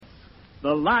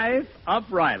The Life of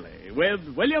Riley, with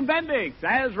William Bendix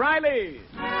as Riley.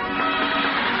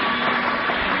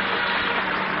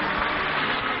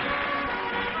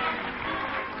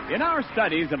 In our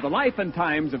studies of the life and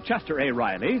times of Chester A.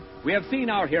 Riley, we have seen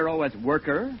our hero as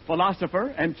worker, philosopher,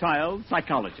 and child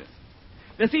psychologist.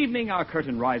 This evening, our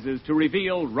curtain rises to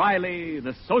reveal Riley,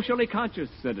 the socially conscious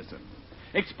citizen,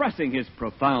 expressing his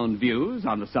profound views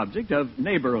on the subject of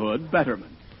neighborhood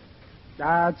betterment.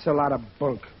 That's a lot of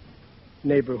bunk.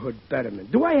 Neighborhood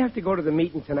betterment. Do I have to go to the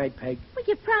meeting tonight, Peg? Well,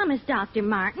 you promised, Dr.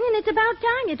 Martin, and it's about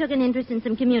time you took an interest in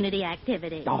some community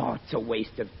activity. Oh, it's a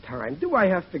waste of time. Do I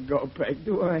have to go, Peg?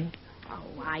 Do I?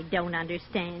 Oh, I don't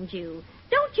understand you.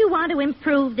 Don't you want to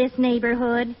improve this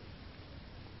neighborhood?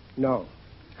 No.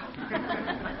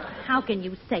 How can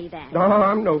you say that? No,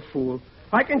 I'm no fool.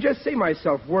 I can just see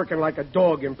myself working like a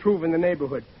dog, improving the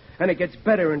neighborhood. And it gets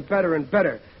better and better and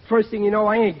better. First thing you know,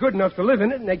 I ain't good enough to live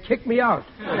in it, and they kick me out.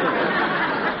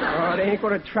 Oh, they ain't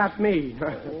going to trap me.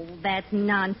 Oh, that's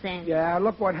nonsense. Yeah,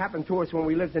 look what happened to us when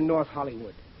we lived in North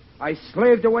Hollywood. I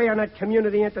slaved away on that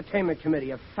community entertainment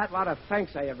committee. A fat lot of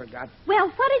thanks I ever got. Well,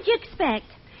 what did you expect?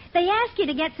 They asked you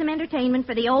to get some entertainment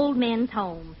for the old men's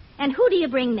home. And who do you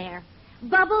bring there?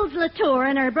 Bubbles Latour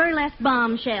and her burlesque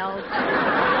bombshells.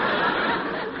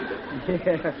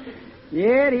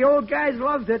 Yeah, the old guys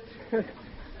loved it.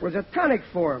 Was a tonic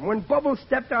for him. When Bubbles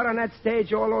stepped out on that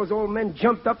stage, all those old men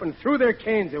jumped up and threw their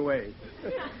canes away.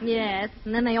 Yes,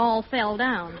 and then they all fell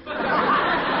down.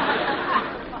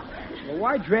 Well,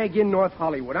 why drag in North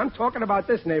Hollywood? I'm talking about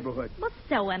this neighborhood. Well,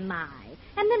 so am I.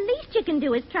 And the least you can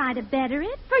do is try to better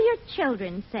it for your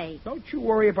children's sake. Don't you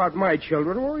worry about my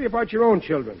children. Worry about your own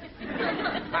children.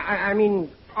 I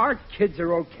mean, our kids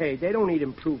are okay. They don't need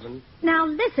improving. Now,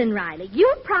 listen, Riley.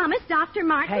 You promised Dr.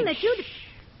 Martin that you'd... Shh.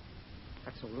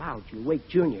 Not so loud. You'll wake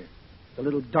Junior. The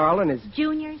little darling is...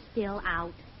 Junior's still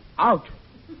out. Out?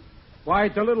 Why,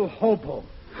 the little hobo.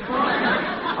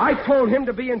 I told him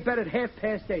to be in bed at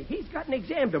 8:30. He's got an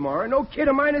exam tomorrow. No kid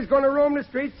of mine is going to roam the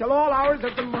streets till all hours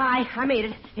of the... Hi, I made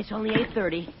it. It's only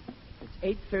 8:30.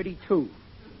 It's 8:32.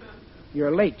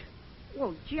 You're late.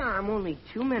 Well, gee, I'm only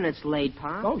 2 minutes late,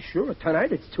 Pop. Oh, sure.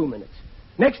 Tonight it's 2 minutes.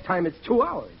 Next time it's 2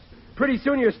 hours. Pretty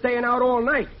soon you're staying out all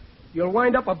night. You'll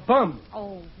wind up a bum.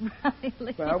 Oh,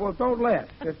 Riley. Well, don't laugh.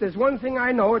 If there's one thing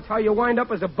I know, it's how you wind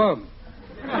up as a bum.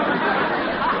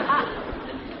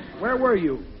 Where were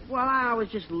you? Well, I was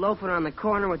just loafing on the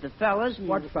corner with the fellas. And...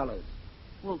 What fellas?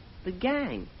 Well, the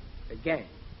gang. The gang.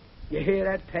 You hear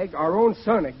that, Peg? Our own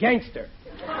son, a gangster.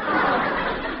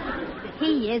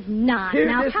 He is not. Here,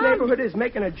 now, this neighborhood is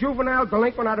making a juvenile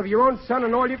delinquent out of your own son,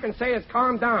 and all you can say is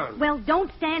calm down. Well,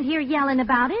 don't stand here yelling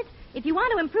about it. If you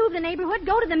want to improve the neighborhood,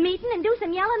 go to the meeting and do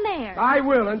some yelling there. I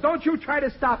will, and don't you try to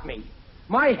stop me.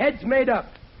 My head's made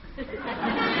up.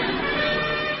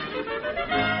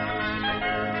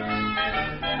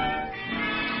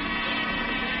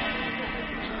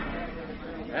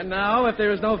 And now, if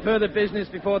there is no further business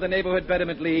before the Neighborhood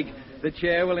Betterment League, the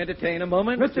chair will entertain a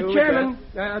moment. Mr. Chairman,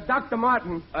 Dr.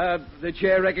 Martin. The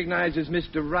chair recognizes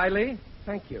Mr. Riley.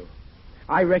 Thank you.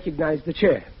 I recognize the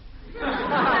chair.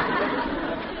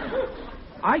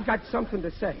 I got something to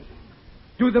say.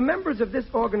 Do the members of this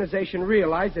organization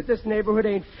realize that this neighborhood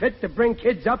ain't fit to bring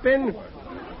kids up in?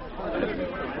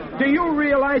 Do you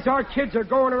realize our kids are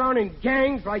going around in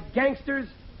gangs like gangsters?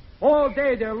 All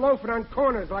day they're loafing on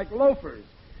corners like loafers.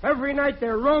 Every night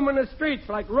they're roaming the streets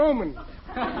like Romans.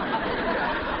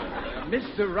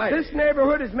 Mr. Riley. This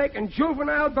neighborhood is making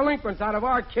juvenile delinquents out of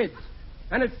our kids.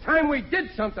 And it's time we did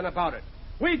something about it.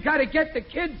 We've got to get the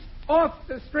kids off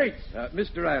the streets.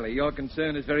 Mr. Riley, your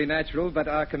concern is very natural, but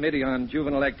our Committee on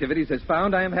Juvenile Activities has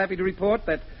found, I am happy to report,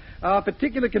 that our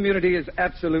particular community is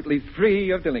absolutely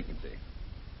free of delinquency.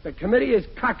 The committee is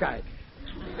cockeyed.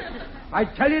 I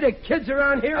tell you, the kids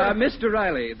around here... Mr.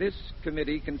 Riley, this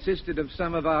committee consisted of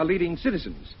some of our leading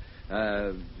citizens.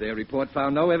 Their report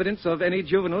found no evidence of any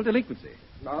juvenile delinquency.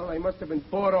 Well, they must have been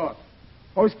bought off.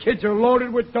 Those kids are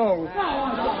loaded with dough.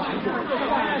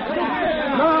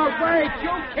 No, wait. You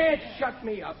can't shut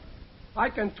me up. I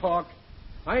can talk.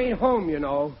 I ain't home, you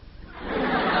know.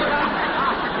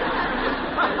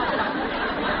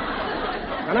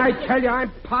 And I tell you,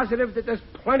 I'm positive that there's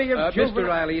plenty of Mr.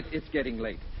 Riley, it's getting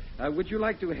late. Would you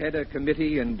like to head a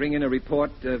committee and bring in a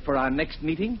report for our next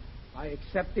meeting? I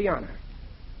accept the honor.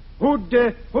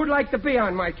 Who'd like to be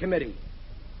on my committee?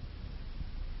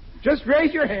 Just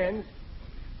raise your hands.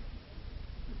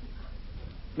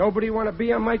 Nobody want to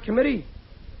be on my committee?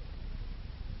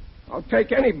 I'll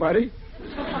take anybody.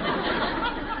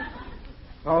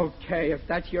 Okay, if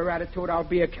that's your attitude, I'll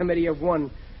be a committee of one.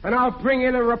 And I'll bring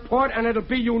in a report, and it'll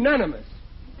be unanimous.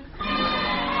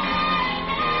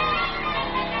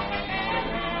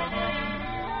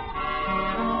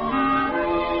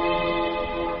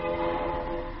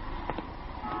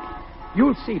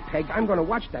 You'll see, Peg. I'm going to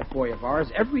watch that boy of ours,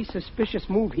 every suspicious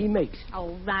move he makes.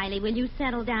 Oh, Riley, will you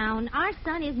settle down? Our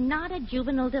son is not a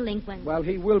juvenile delinquent. Well,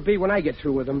 he will be when I get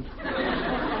through with him.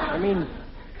 I mean,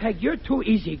 Peg, you're too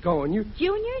easygoing.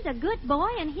 Junior's a good boy,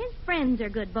 and his friends are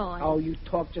good boys. Oh, you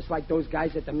talk just like those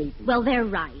guys at the meeting. Well, they're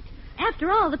right.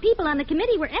 After all, the people on the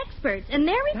committee were experts, and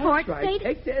their report That's right. stated...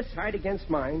 Take their side against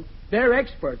mine. They're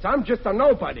experts. I'm just a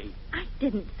nobody. I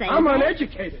didn't say I'm that.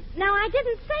 uneducated. No, I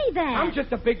didn't say that. I'm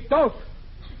just a big dope.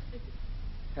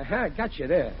 Got you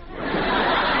there.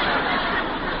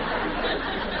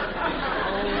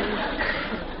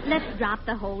 Let's drop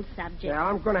the whole subject. Yeah,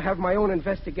 I'm going to have my own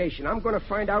investigation. I'm going to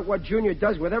find out what Junior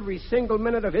does with every single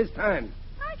minute of his time.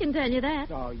 I can tell you that.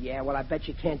 Oh, yeah? Well, I bet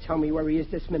you can't tell me where he is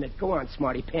this minute. Go on,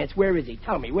 Smarty Pants. Where is he?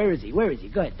 Tell me. Where is he? Where is he?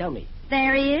 Go ahead. Tell me.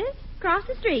 There he is, across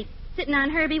the street, sitting on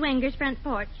Herbie Wenger's front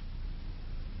porch.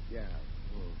 Yeah.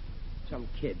 Some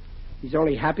kid. He's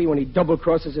only happy when he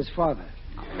double-crosses his father.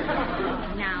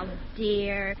 Now,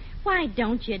 dear, why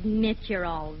don't you admit you're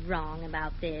all wrong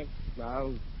about this?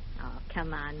 Well, Oh,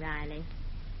 come on, Riley.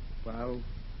 well,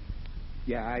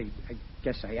 yeah, I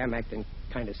guess I am acting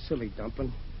kind of silly,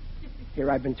 Dumpling.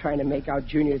 Here I've been trying to make out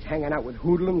Junior's hanging out with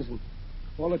hoodlums, and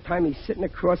all the time he's sitting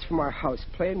across from our house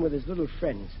playing with his little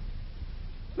friends.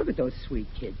 Look at those sweet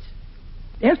kids.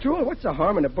 After all, what's the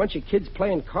harm in a bunch of kids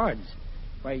playing cards?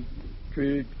 Why,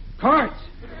 cards!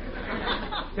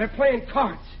 They're playing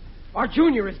cards. Our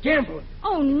Junior is gambling.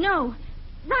 Oh, no.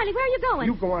 Riley, where are you going?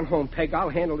 You go on home, Peg. I'll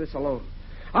handle this alone.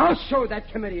 I'll show that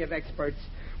committee of experts.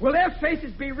 Will their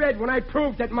faces be red when I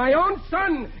prove that my own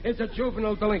son is a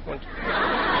juvenile delinquent?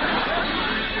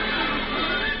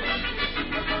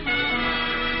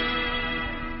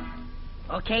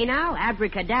 Okay, now,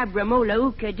 abracadabra, mola,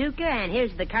 ooka dooka, and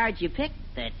here's the cards you picked,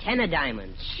 the 10 of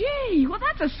diamonds. Gee, well,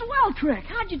 that's a swell trick.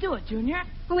 How'd you do it, Junior?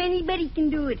 Oh, anybody can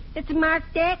do it. That's a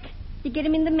marked deck. You get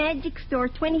them in the magic store,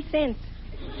 20 cents.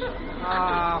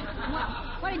 Oh,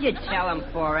 what did you tell him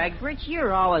for, Egbert?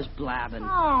 You're always blabbing.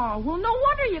 Oh, well, no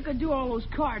wonder you could do all those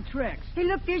card tricks. Hey,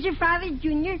 look, there's your father,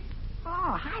 Junior.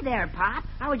 Oh, hi there, Pop.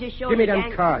 I was just showing Give me the them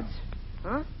gang- cards.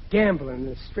 Huh? Gambling in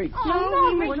the streets. Oh,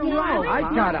 no, we Mr. wouldn't Riley. know. I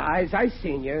got eyes. I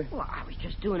seen you. Well, I was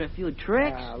just doing a few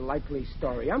tricks. Likely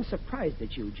story. I'm surprised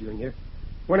at you, Junior.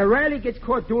 When a Riley gets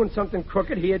caught doing something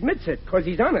crooked, he admits it, because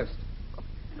he's honest.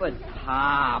 But,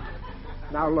 Pop...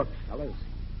 Now, look, fellas.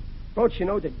 Don't you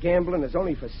know that gambling is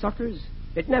only for suckers?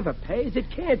 It never pays. It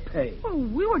can't pay. Well,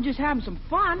 we were just having some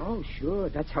fun. Oh, sure.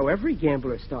 That's how every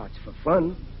gambler starts, for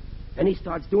fun. Then he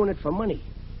starts doing it for money.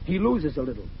 He loses a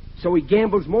little, so he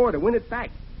gambles more to win it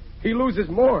back. He loses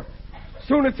more.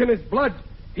 Soon it's in his blood.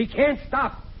 He can't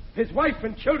stop. His wife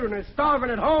and children are starving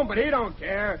at home, but he don't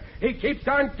care. He keeps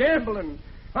on gambling.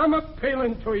 I'm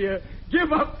appealing to you.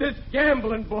 Give up this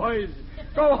gambling, boys.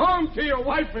 Go home to your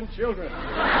wife and children.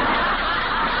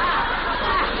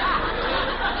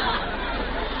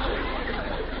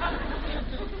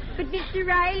 But, Mr.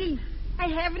 Riley, I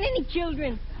haven't any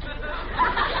children.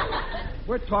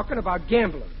 We're talking about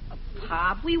gambling.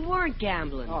 Pop, we weren't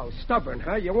gambling. Oh, stubborn,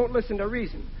 huh? You won't listen to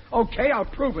reason. Okay, I'll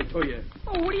prove it to you.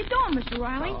 Oh, what are you doing, Mr.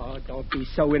 Riley? Oh, don't be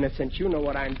so innocent. You know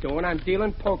what I'm doing. I'm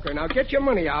dealing poker. Now get your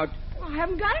money out. Well, I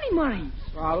haven't got any money.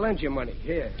 I'll lend you money.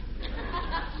 Here.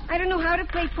 I don't know how to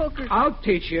play poker. I'll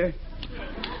teach you.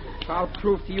 I'll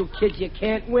prove to you kids you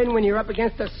can't win when you're up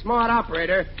against a smart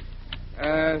operator.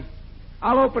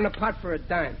 I'll open the pot for a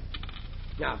dime.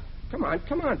 Now, come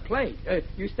on, play.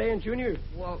 You staying, Junior?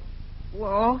 Well,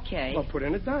 okay. Well, put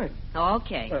in a dime.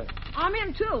 Okay. I'm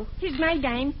in, too. Here's my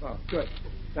dime. Oh, good.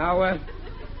 Now,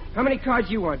 how many cards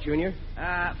you want, Junior?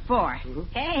 4. Mhm.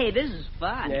 Hey, this is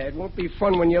fun. Yeah, it won't be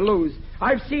fun when you lose.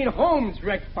 I've seen homes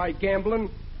wrecked by gambling.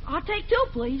 I'll take 2,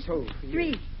 please. 2.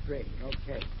 3. 3,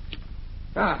 okay.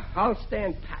 I'll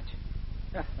stand pat.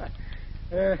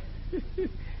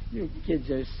 You kids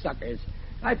are suckers.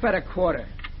 I bet a quarter.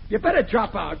 You better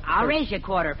drop out. I'll raise you a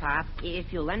quarter, Pop,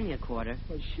 if you'll lend me a quarter.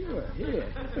 Well, sure,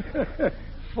 here.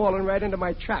 Falling right into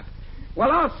my trap. Well,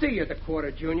 I'll see you at the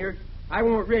quarter, Junior. I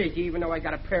won't raise you even though I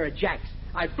got a pair of jacks.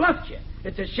 I bluffed you.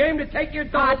 It's a shame to take your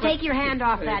dog. Take your hand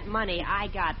off that money. I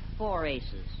got 4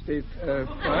 aces. What?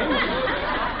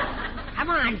 Come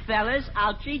on, fellas.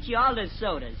 I'll treat you all to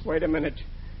sodas. Wait a minute.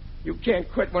 You can't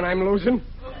quit when I'm losing.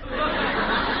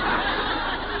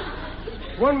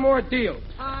 One more deal.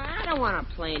 I don't want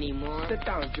to play anymore. Sit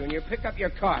down, Junior. Pick up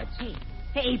your cards.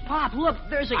 Hey, Pop, look,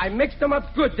 there's a... I mixed them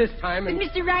up good this time, and...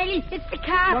 Mr. Riley, it's the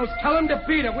cops. Well, tell him to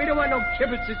beat it. We don't want no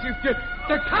kibitzes.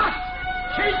 The cops!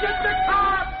 Chase it, the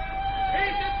cops!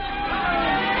 Chase it, the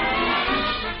cops!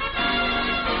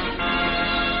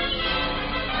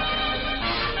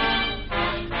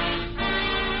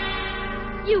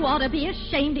 You ought to be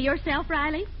ashamed of yourself,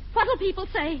 Riley. What'll people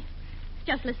say?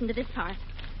 Just listen to this part.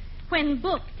 When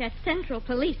booked at Central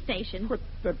Police Station... Put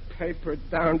the paper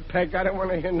down, Peg. I don't want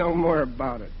to hear no more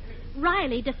about it.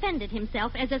 Riley defended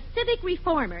himself as a civic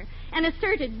reformer and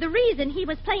asserted the reason he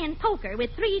was playing poker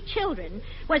with 3 children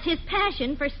was his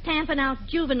passion for stamping out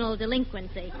juvenile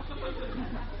delinquency.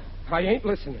 I ain't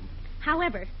listening.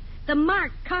 However, the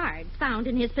marked cards found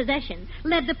in his possession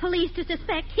led the police to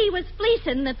suspect he was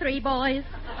fleecing the 3 boys.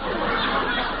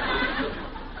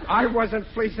 I wasn't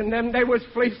fleecing them. They was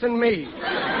fleecing me.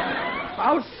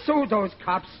 I'll sue those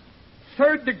cops.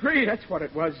 3rd degree, that's what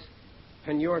it was.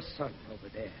 And your son over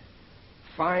there.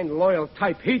 Fine, loyal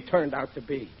type he turned out to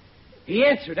be. He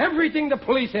answered everything the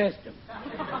police asked him.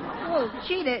 Well,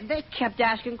 gee, they kept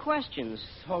asking questions.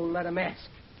 So let him ask.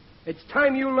 It's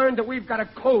time you learned that we've got a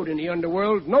code in the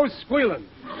underworld. No squealing.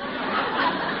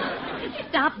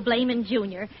 Stop blaming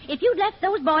Junior. If you'd left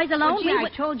those boys alone, Well, gee, I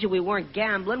told you we weren't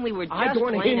gambling. We were just I don't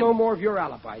want to hear no more of your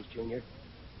alibis, Junior.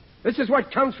 This is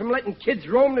what comes from letting kids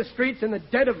roam the streets in the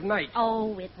dead of night.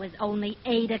 Oh, it was only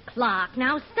 8 o'clock.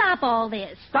 Now stop all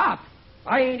this. Stop.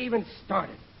 I ain't even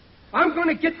started. I'm going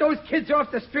to get those kids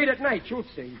off the street at night. You'll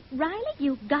see. Riley,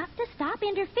 you've got to stop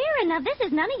interfering. Now, this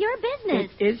is none of your business.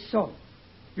 It is so.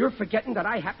 You're forgetting that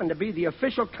I happen to be the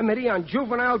official committee on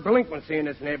juvenile delinquency in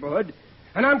this neighborhood,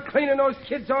 and I'm cleaning those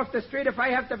kids off the street if I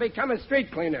have to become a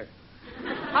street cleaner.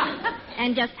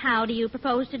 And just how do you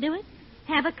propose to do it?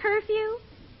 Have a curfew?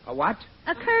 A what?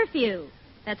 A curfew.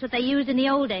 That's what they used in the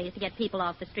old days to get people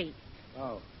off the street.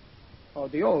 Oh,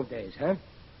 the old days, huh?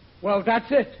 Well,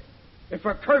 that's it. If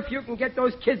a curfew can get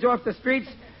those kids off the streets,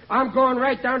 I'm going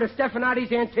right down to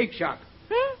Stefanotti's antique shop.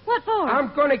 What for?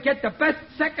 I'm going to get the best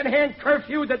second-hand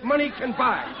curfew that money can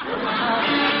buy.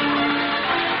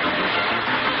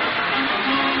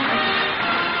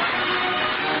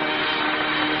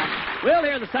 We'll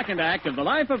hear the second act of The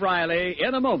Life of Riley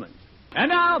in a moment. And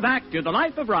now, back to The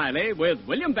Life of Riley with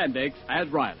William Bendix as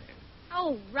Riley.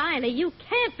 Oh, Riley, you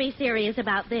can't be serious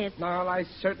about this. No, I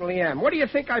certainly am. What do you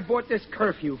think I bought this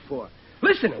curfew for?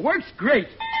 Listen, it works great.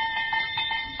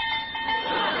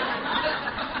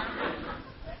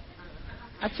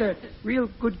 That's a real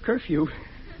good curfew.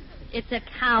 It's a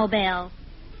cowbell.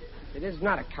 It is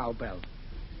not a cowbell.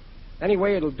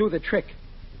 Anyway, it'll do the trick.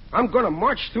 I'm going to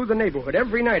march through the neighborhood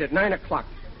every night at 9 o'clock.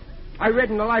 I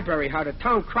read in the library how the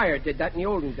town crier did that in the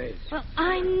olden days. Well,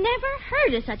 I never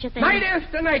heard of such a thing. Night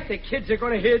after night, the kids are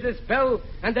going to hear this bell,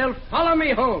 and they'll follow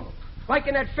me home. Like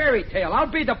in that fairy tale,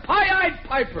 I'll be the pie-eyed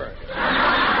piper.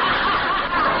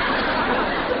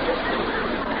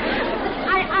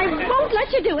 I won't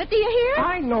let you do it, do you hear?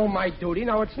 I know my duty.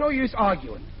 Now, it's no use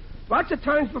arguing. Lots of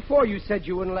times before you said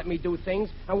you wouldn't let me do things,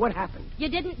 and what happened? You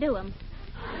didn't do them.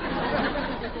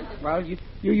 Well, you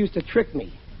used to trick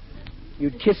me.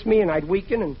 You'd kiss me, and I'd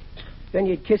weaken, and then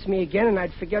you'd kiss me again, and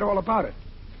I'd forget all about it.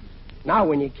 Now,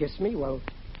 when you kiss me, well,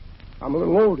 I'm a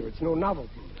little older. It's no novelty.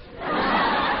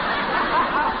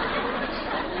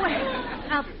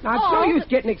 Now, it's no use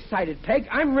getting excited, Peg.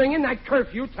 I'm ringing that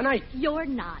curfew tonight. You're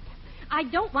not. I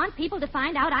don't want people to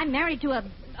find out I'm married to a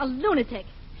lunatic.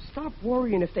 Stop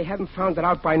worrying. If they haven't found it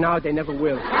out by now, they never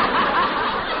will.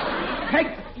 Peg,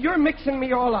 you're mixing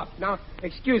me all up. Now,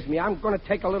 excuse me, I'm going to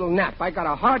take a little nap. I got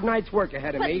a hard night's work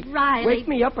ahead of me. Riley... Wake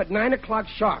me up at 9 o'clock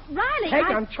sharp. Riley, Peg,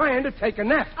 I'm trying to take a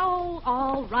nap. Oh,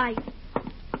 all right.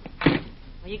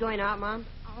 Are you going out, Mom?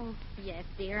 Oh, yes,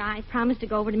 dear. I promised to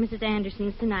go over to Mrs.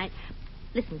 Anderson's tonight.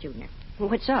 Listen, Junior.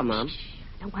 What's up, Mom? Shh.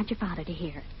 I don't want your father to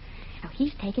hear. Now,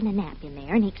 he's taking a nap in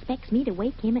there, and he expects me to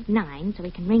wake him at 9 so he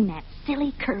can ring that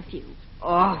silly curfew.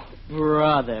 Oh,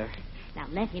 brother. Now,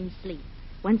 let him sleep.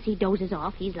 Once he dozes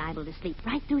off, he's liable to sleep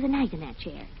right through the night in that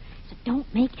chair. So don't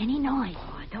make any noise.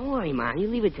 Oh, don't worry, Mom. You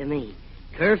leave it to me.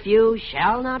 Curfew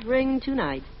shall not ring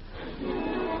tonight.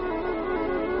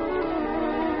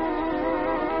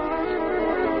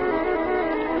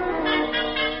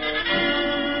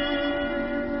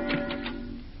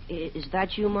 Is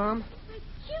that you, Mom?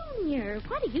 Junior,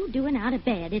 what are you doing out of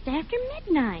bed? It's after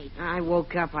midnight. I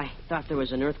woke up. I thought there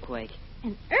was an earthquake.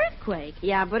 An earthquake?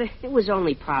 Yeah, but it was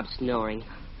only Pop snoring.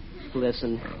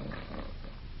 Listen.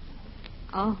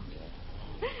 Oh.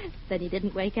 Then he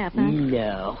didn't wake up, huh?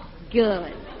 No.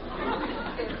 Good.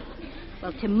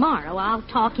 Well, tomorrow I'll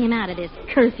talk him out of this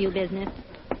curfew business.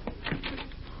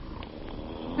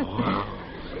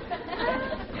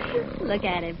 Look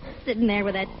at him, sitting there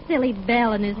with that silly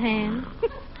bell in his hand.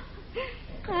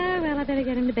 Oh, well, I better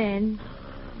get him to bed.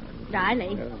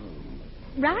 Riley.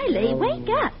 Riley, wake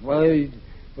up. What's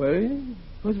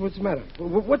the matter?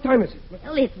 What time is it?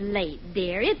 Well, it's late,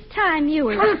 dear. It's time you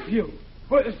were... Curfew!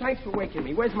 Well, thanks for waking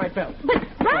me. Where's my belt? But,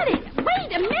 Riley,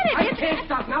 wait a minute. I can't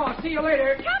stop now. I'll see you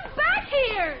later. Come back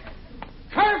here.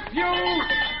 Curfew!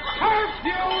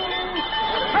 Curfew!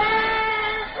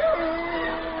 Curfew!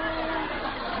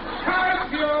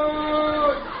 Curfew!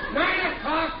 9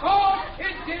 o'clock. All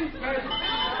kids in bed.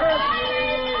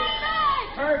 Curfew!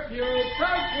 Curfew!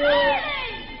 Curfew!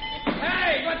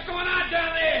 Hey, what's going on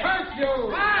down there? Curfew!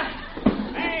 What?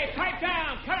 Hey, pipe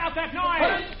down. Cut out that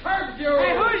noise. Curfew!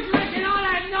 Hey, who's making all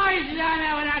that noise down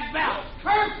there with that bell?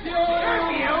 Curfew!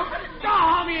 Curfew? Go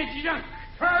home, you junk.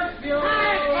 Curfew!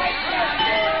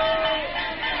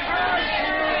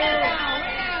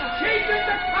 Jesus,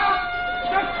 the cop!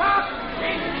 The cop!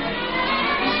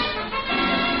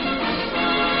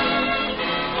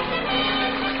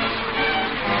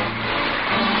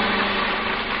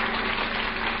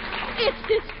 It's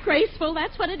disgraceful,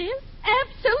 that's what it is.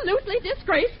 Absolutely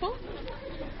disgraceful.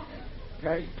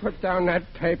 Peg, put down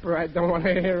that paper. I don't want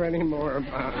to hear any more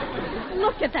about it.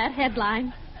 Look at that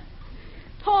headline.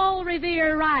 Paul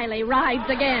Revere Riley rides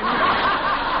again.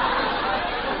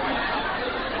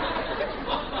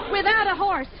 Without a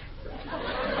horse.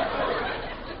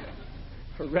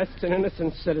 Arresting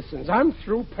innocent citizens. I'm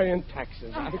through paying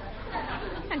taxes.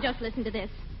 And just listen to this.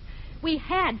 We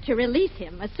had to release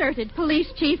him, asserted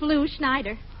Police Chief Lou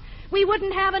Schneider. We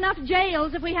wouldn't have enough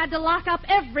jails if we had to lock up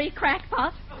every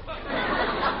crackpot.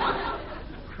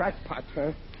 Crackpot,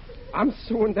 huh? I'm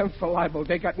suing them for libel.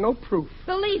 They got no proof.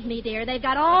 Believe me, dear, they've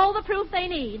got all the proof they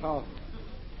need. Oh.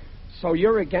 So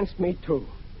you're against me, too?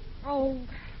 Oh,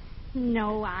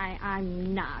 no,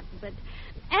 I'm not. But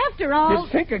after all...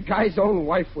 You'd think a guy's own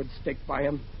wife would stick by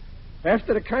him.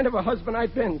 After the kind of a husband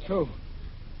I've been, too.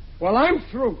 Well, I'm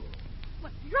through.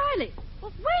 What, Riley,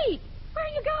 well, wait. Where are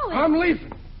you going? I'm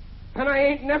leaving. And I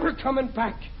ain't never coming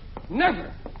back.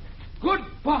 Never.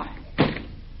 Goodbye.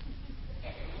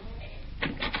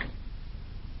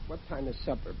 What time is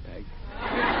supper, Peg?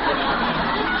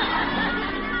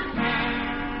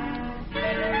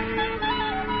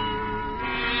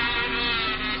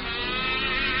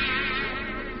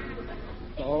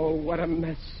 Oh, what a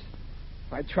mess.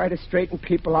 I try to straighten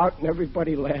people out and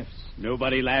everybody laughs.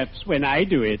 Nobody laughs when I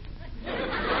do it.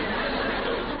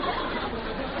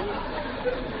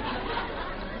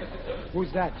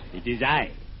 Who's that? It is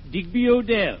I, Digby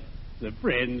Odell, the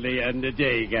friendly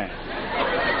undertaker.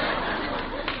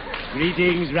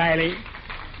 Greetings, Riley.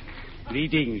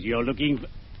 Greetings. You're looking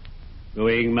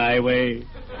going my way.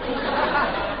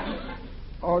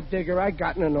 Oh, Digger, I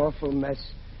got in an awful mess.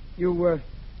 You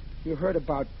heard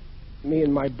about me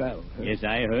and my bell. Huh? Yes,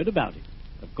 I heard about it.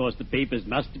 Of course, the papers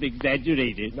must have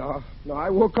exaggerated. No, I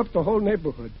woke up the whole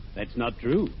neighborhood. That's not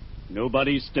true.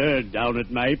 Nobody stirred down at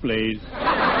my place.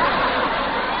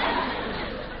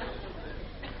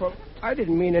 Well, I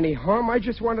didn't mean any harm. I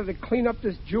just wanted to clean up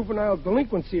this juvenile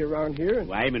delinquency around here.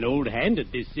 Well, I'm an old hand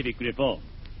at this civic reform.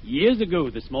 Years ago,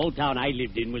 the small town I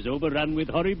lived in was overrun with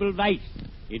horrible vice.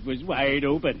 It was wide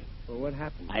open. Well, what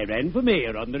happened? I ran for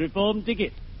mayor on the reform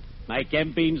ticket. My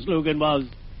campaign slogan was,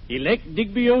 elect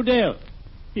Digby Odell.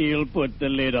 He'll put the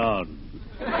lid on.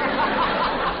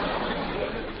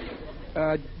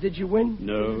 Did you win?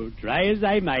 No, try as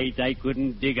I might, I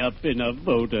couldn't dig up enough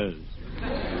voters.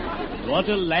 What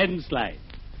a landslide.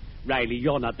 Riley,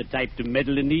 you're not the type to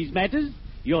meddle in these matters.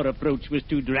 Your approach was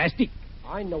too drastic.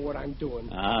 I know what I'm doing.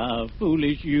 Ah,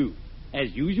 foolish you.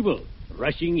 As usual,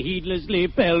 rushing heedlessly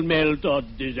pell-mell towards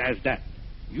disaster.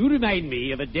 You remind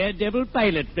me of a daredevil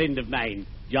pilot friend of mine,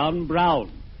 John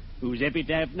Brown, whose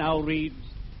epitaph now reads,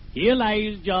 here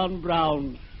lies John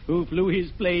Brown, who flew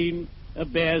his plane a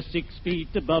bare 6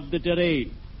 feet above the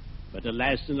terrain. But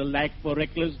alas and alack for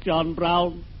reckless John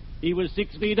Brown, he was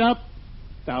 6 feet up,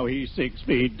 now he's 6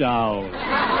 feet down.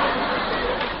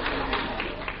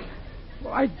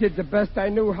 Well, I did the best I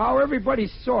knew how.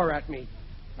 Everybody's sore at me.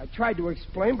 I tried to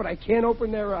explain, but I can't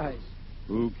open their eyes.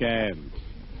 Who can?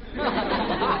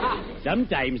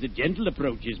 Sometimes a gentle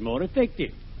approach is more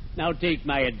effective. Now take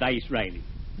my advice, Riley.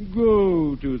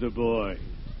 Go to the boys.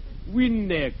 Win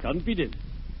their confidence.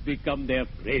 Become their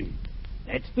friend.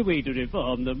 That's the way to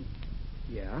reform them.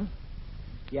 Yeah?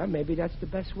 Yeah, maybe that's the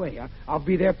best way. I'll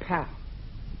be their pal.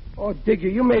 Oh, Digger,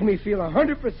 you made me feel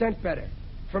 100% better.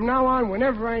 From now on,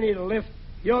 whenever I need a lift,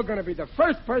 you're going to be the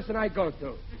first person I go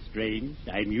to. Strange.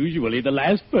 I'm usually the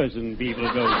last person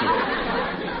people go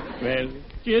to. Well,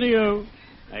 cheerio.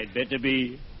 I'd better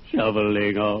be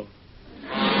shoveling off.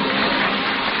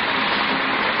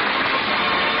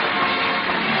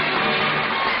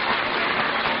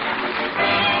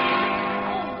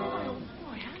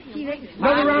 Gee,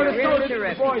 Another round of You're sodas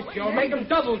really for the terrific. boys, Joe. Make them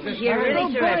doubles this You're time.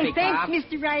 really terrific, Thanks, Pop.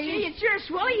 Mr. Riley. Gee, it's sure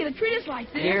swell of you to treat us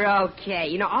like this. You're okay.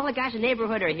 You know, all the guys in the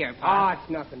neighborhood are here, Oh, Pop. it's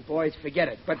nothing, boys. Forget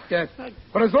it. But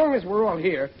as long as we're all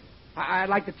here, I'd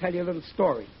like to tell you a little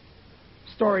story.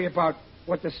 Story about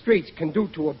what the streets can do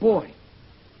to a boy.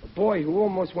 A boy who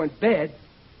almost went bad,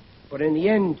 but in the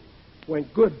end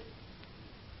went good.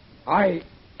 I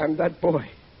am that boy.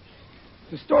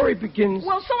 The story begins...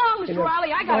 Well, so long, in Mr. a-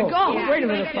 Riley. I gotta Oh, go. Yeah. Wait a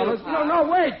minute, fellas. No,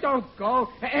 wait. Don't go.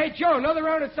 Hey, Joe, another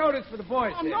round of sodas for the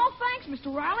boys. Oh, there. no, thanks,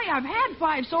 Mr. Riley. I've had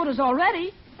 5 sodas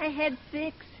already. I had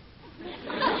 6.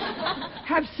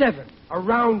 Have 7, a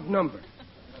round number.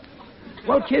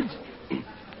 Well, kids,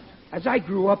 as I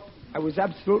grew up, I was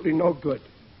absolutely no good.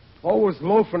 Always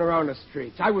loafing around the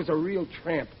streets. I was a real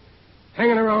tramp.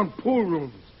 Hanging around pool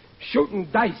rooms, shooting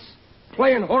dice,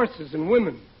 playing horses and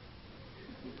women.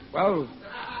 Well,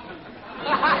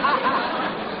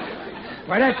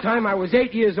 by that time, I was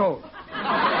 8 years old.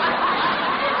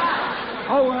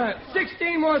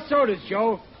 16 more sodas,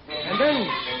 Joe. And then...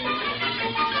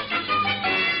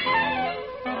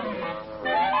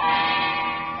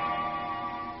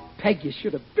 Peg, you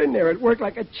should have been there. It worked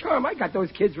like a charm. I got those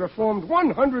kids reformed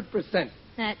 100%.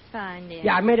 That's fine, dear.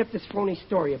 Yeah, I made up this phony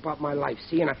story about my life,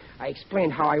 see, and I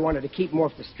explained how I wanted to keep them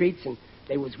off the streets, and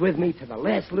they was with me to the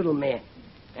last little man.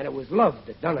 And it was love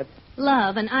that done it.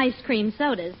 Love and ice cream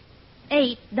sodas.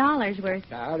 $8 worth.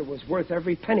 It was worth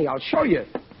every penny. I'll show you.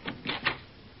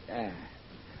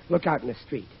 Look out in the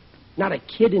street. Not a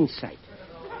kid in sight.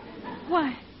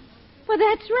 Why? Well,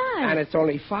 that's right. And it's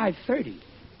only 5:30.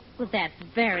 Well, that's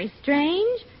very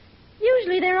strange.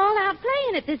 Usually they're all out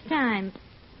playing at this time.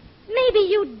 Maybe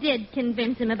you did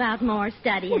convince him about more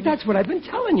studying. Well, that's what I've been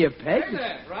telling you, Peg. Hey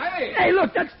there, Riley. Hey,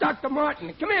 look, that's Dr.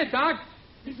 Martin. Come here, Doc.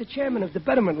 He's the chairman of the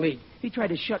Betterment League. He tried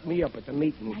to shut me up at the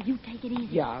meeting. Now, you take it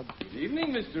easy. Yeah, Good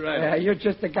evening, Mr. Riley. you're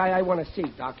just the guy I want to see,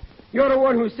 Doc. You're the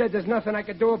one who said there's nothing I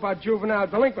could do about juvenile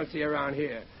delinquency around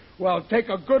here. Well, take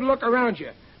a good look around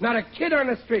you. Not a kid on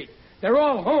the street. They're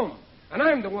all home. And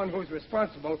I'm the one who's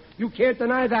responsible. You can't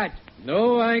deny that.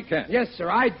 No, I can't. Yes, sir,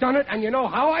 I done it, and you know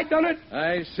how I done it?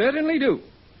 I certainly do.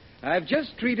 I've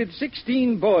just treated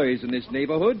 16 boys in this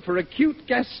neighborhood for acute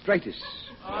gastritis,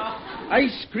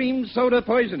 ice cream soda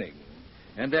poisoning,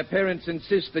 and their parents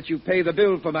insist that you pay the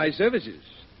bill for my services.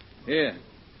 Here,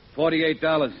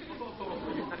 $48.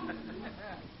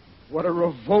 What a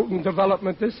revolting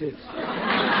development this is.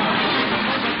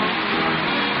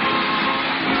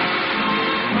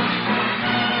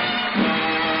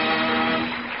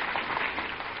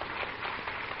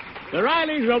 The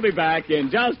Rileys will be back in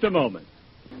just a moment.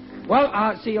 Well,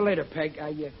 I'll see you later, Peg.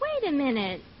 Wait a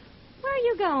minute. Where are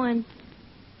you going?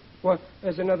 Well,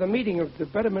 there's another meeting of the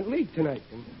Betterment League tonight.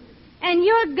 And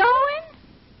you're going?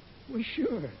 Well,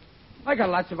 sure. I got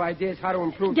lots of ideas how to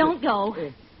improve... Don't go.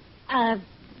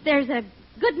 There's a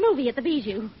good movie at the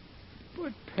Bijou.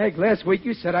 But, Peg, last week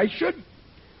you said I should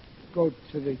go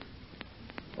to the...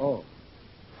 Oh,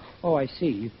 I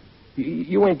see.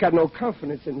 You ain't got no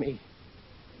confidence in me.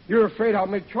 You're afraid I'll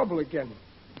make trouble again.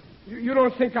 You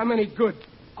don't think I'm any good.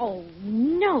 Oh,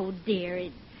 no, dear.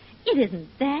 It isn't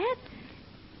that.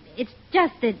 It's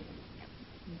just that,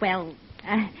 well,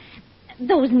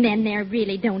 those men there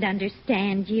really don't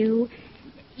understand you.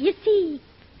 You see,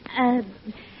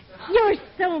 you're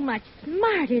so much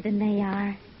smarter than they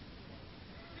are.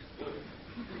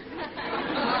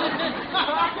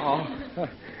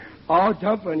 Oh,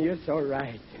 Dumplin', you're so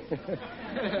right.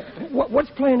 What's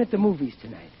playing at the movies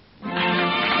tonight?